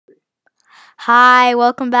Hi,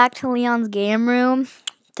 welcome back to Leon's Game Room.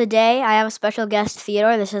 Today I have a special guest,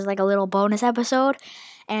 Theodore. This is like a little bonus episode.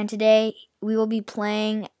 And today we will be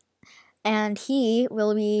playing, and he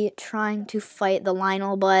will be trying to fight the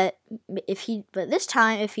lynel. But this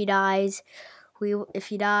time, if he dies,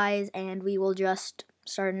 and we will just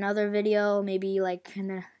start another video, maybe like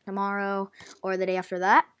tomorrow or the day after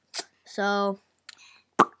that. So,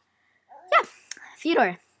 yeah,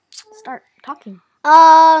 Theodore, start talking.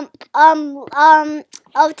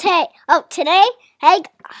 Today,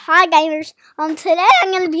 hi gamers. Today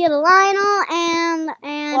I'm gonna be a lynel, and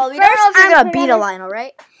well, we don't know if you're gonna beat a lynel,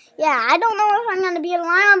 right? Yeah, I don't know if I'm gonna beat a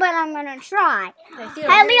lynel, but I'm gonna try. Okay,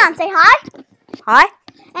 Hey, Leon, say hi. Hi.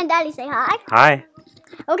 And Daddy, say hi. Hi.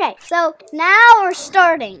 Okay, so now we're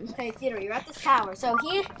starting. Okay, Theodore, you're at this tower. So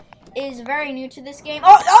he is very new to this game.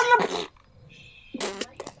 Oh no!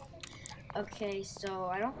 Okay, so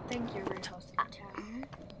I don't think you're very close to the tower.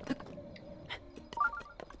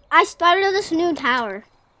 I started this new tower.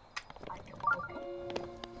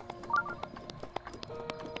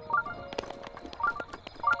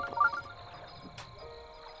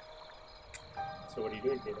 So what are you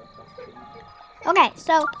doing, Theodore? Okay,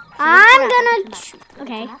 so I'm gonna.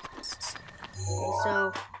 Okay.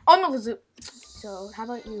 So no! So how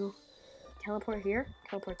about you teleport here?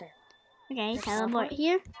 Teleport there. Okay, teleport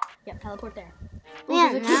here. Yep, teleport there. Yeah,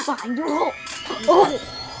 There's a no. key behind you. Oh!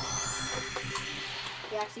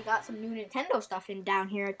 We actually got some new Nintendo stuff down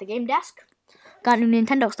here at the game desk. Got new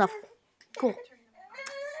Nintendo stuff. Cool.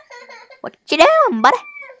 What you doing, buddy?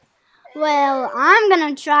 Well, I'm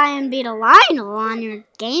gonna try and beat a lynel on your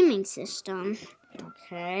gaming system.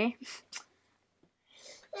 Okay.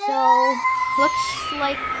 So looks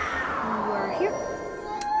like we're here.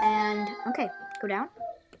 And okay, go down.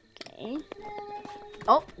 Okay.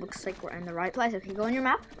 Oh, looks like we're in the right place. Okay, go on your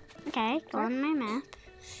map. Okay, go on my map.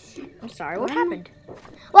 I'm sorry, what happened?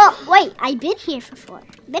 Well, wait, I've been here before.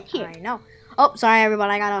 Been here. I know. Oh, sorry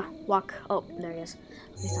everybody, I gotta walk. Oh, there he is.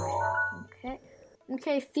 Okay, sorry. Okay.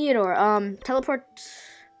 Okay, Theodore, teleport.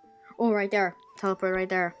 Oh, right there. Teleport right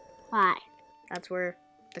there. Why? That's where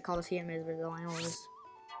the Coliseum is, where the lynel is.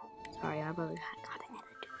 Sorry, I really got an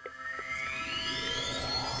attitude.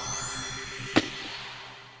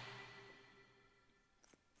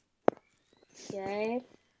 Okay.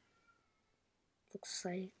 Looks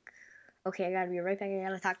like. Okay, I gotta be right back. I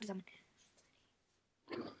gotta talk to someone.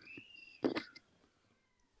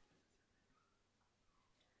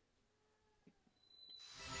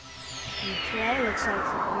 Okay, looks like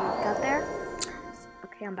we got there.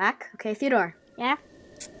 Okay, I'm back. Okay, Theodore. Yeah?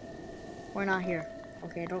 We're not here.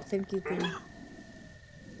 Okay, I don't think you can.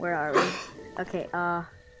 Where are we? Okay,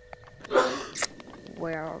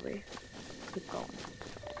 where are we? Keep going.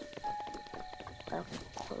 Okay,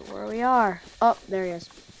 where we are. Oh, there he is.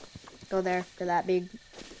 Go there to that big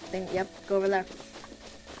thing. Yep, go over there.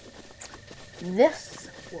 This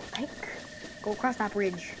will take. Go across that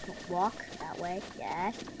bridge. Walk that way.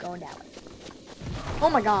 Yes, going that way. Oh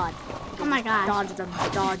my god. Oh my gosh. Dodged them.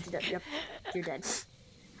 Dodged it. Yep, you're dead.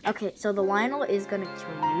 Okay, so the lynel is gonna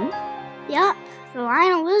kill you. Yep. The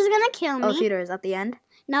lynel is gonna kill me. Oh, Theodore, is that the end?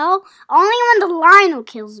 No, only when the lynel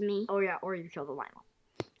kills me. Oh yeah, or you kill the lynel.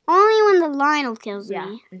 Only when the lynel kills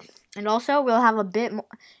me. And also we'll have a bit more,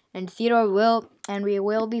 and Theodore will, and we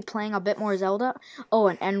will be playing a bit more Zelda. Oh,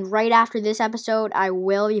 and right after this episode, I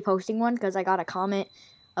will be posting one because I got a comment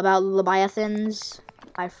about Leviathans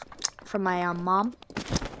from my mom.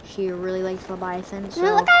 She really likes Leviathans. So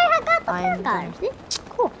Look, I got the I'm guys.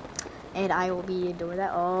 cool. And I will be doing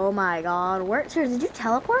that. Oh my god. Where? Sir, did you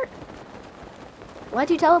teleport? Why'd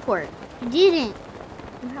you teleport? I didn't.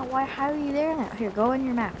 Why? How are you there now? Here, go on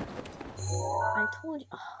your map. I told you.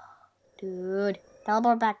 Oh, dude.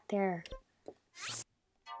 Teleport back there.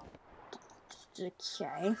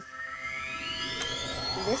 Okay.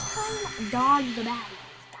 This time, dodge the baddies.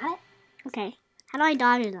 Got it? Okay. How do I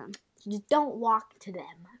dodge them? You just don't walk to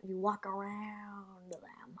them. You walk around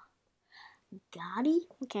them. Got it?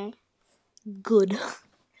 Okay. Good.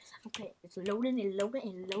 Okay, it's loading and loading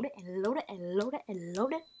and loading and loading and loading and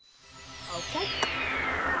loading. Okay.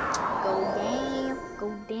 Go down, go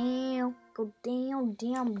down, go down,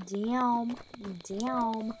 down, down,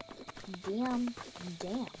 down, down,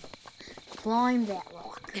 down. Climb that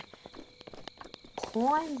rock.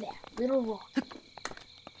 Climb that little rock.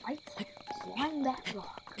 Right there. Climb that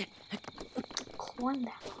rock. Climb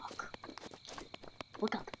that rock.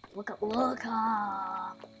 Look up, look up, look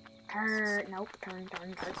up. Turn, nope, turn,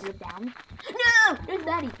 look down. No! There's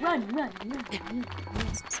Daddy! Run, run, run, run,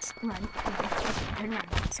 run, turn around,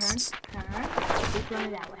 turn, keep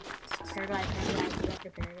running that way. Turn right, you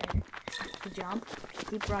have to jump,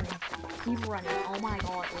 keep running, keep running. Oh my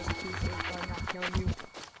god, this TC is going to kill you.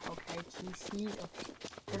 Okay, TC. Okay.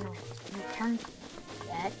 No, turn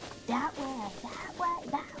that way.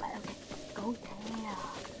 Okay, go there.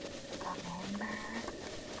 Remember,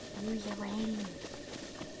 use your range.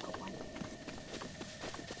 Go on.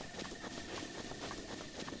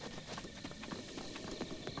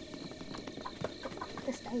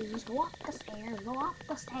 Go up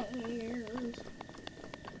the stairs.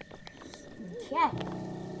 Okay.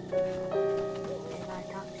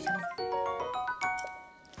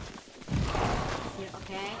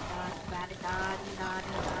 Okay, dodge.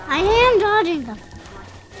 I am dodging them.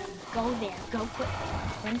 Go there, go quick.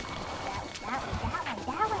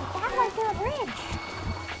 That way to the bridge.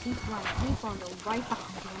 Keep running,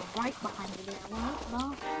 right behind you there, right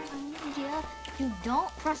behind you. You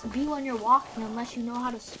don't press B when you're walking unless you know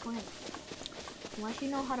how to sprint. Unless you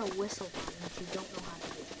know how to whistle one, which you don't know how to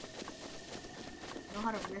do. You know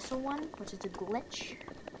how to whistle one, which is a glitch.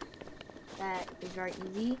 That is very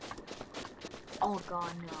easy. Oh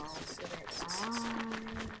god, no. Give it on.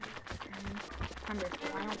 Remember,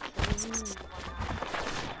 if I don't kill you,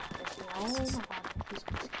 oh my god, please.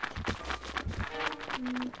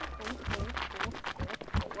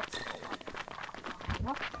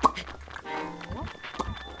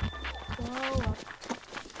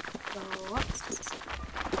 Go up.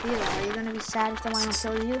 Theodore, are you gonna be sad if the lion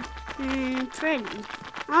kills you? Pretty.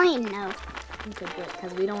 I don't even know. Okay, good,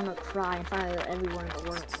 because we don't want to cry in front of everyone in the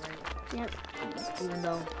world, right? Yep. Even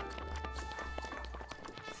though.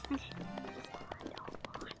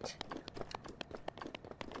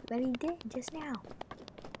 But he did just now.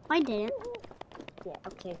 I didn't. Yeah,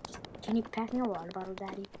 okay. Can you pass me a water bottle,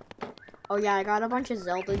 Daddy? Oh yeah, I got a bunch of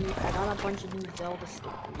Zelda new. I got a bunch of new Zelda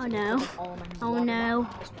stuff. Oh no. Oh no.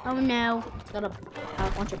 Oh no. It's got a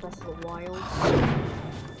bunch of Breath of the Wild.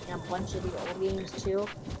 And a bunch of the old games too.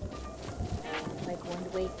 Like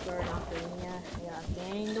Wind Waker, Ocarina,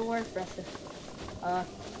 Ganondorf, Breath of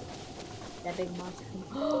that big monster.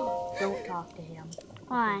 Don't talk to him.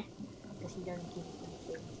 Why? Because he doesn't give you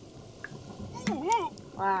anything.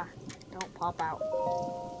 Ah, don't pop out.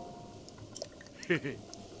 Okay.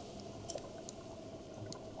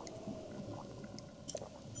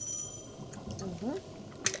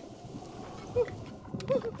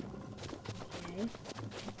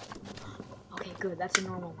 Okay, good. That's a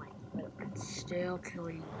normal one. But it can still kill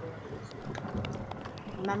you.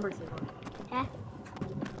 Remember, Theodore. Yeah.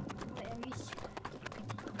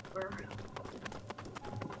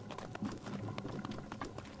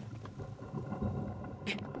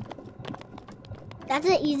 That's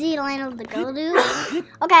an easy line to go to.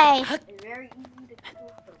 Okay. It's very easy to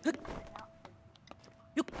kill.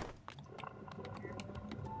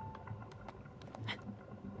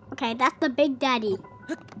 Okay, that's the Big Daddy.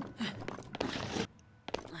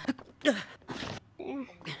 There. You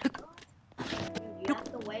have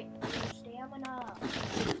to wait for your stamina.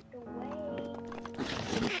 You have to wait.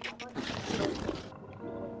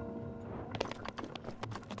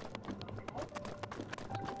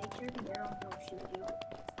 Make sure the arrow don't shoot you.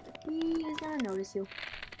 He's gonna notice you.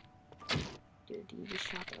 Dude, you just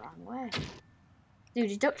shot the wrong way. Dude,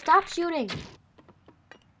 just don't stop shooting.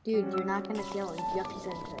 Dude, you're not gonna kill him. Yep, he's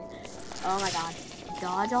gonna kill you. Oh my god.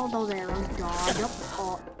 Dodge all those arrows. Dodge up.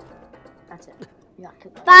 Oh. That's it. You got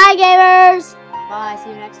killed. Bye, gamers. Bye. See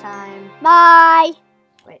you next time. Bye.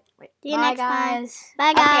 Wait. See you Bye, next time. guys.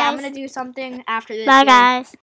 Bye, Okay, I'm guys. gonna do something after this. Bye, guys.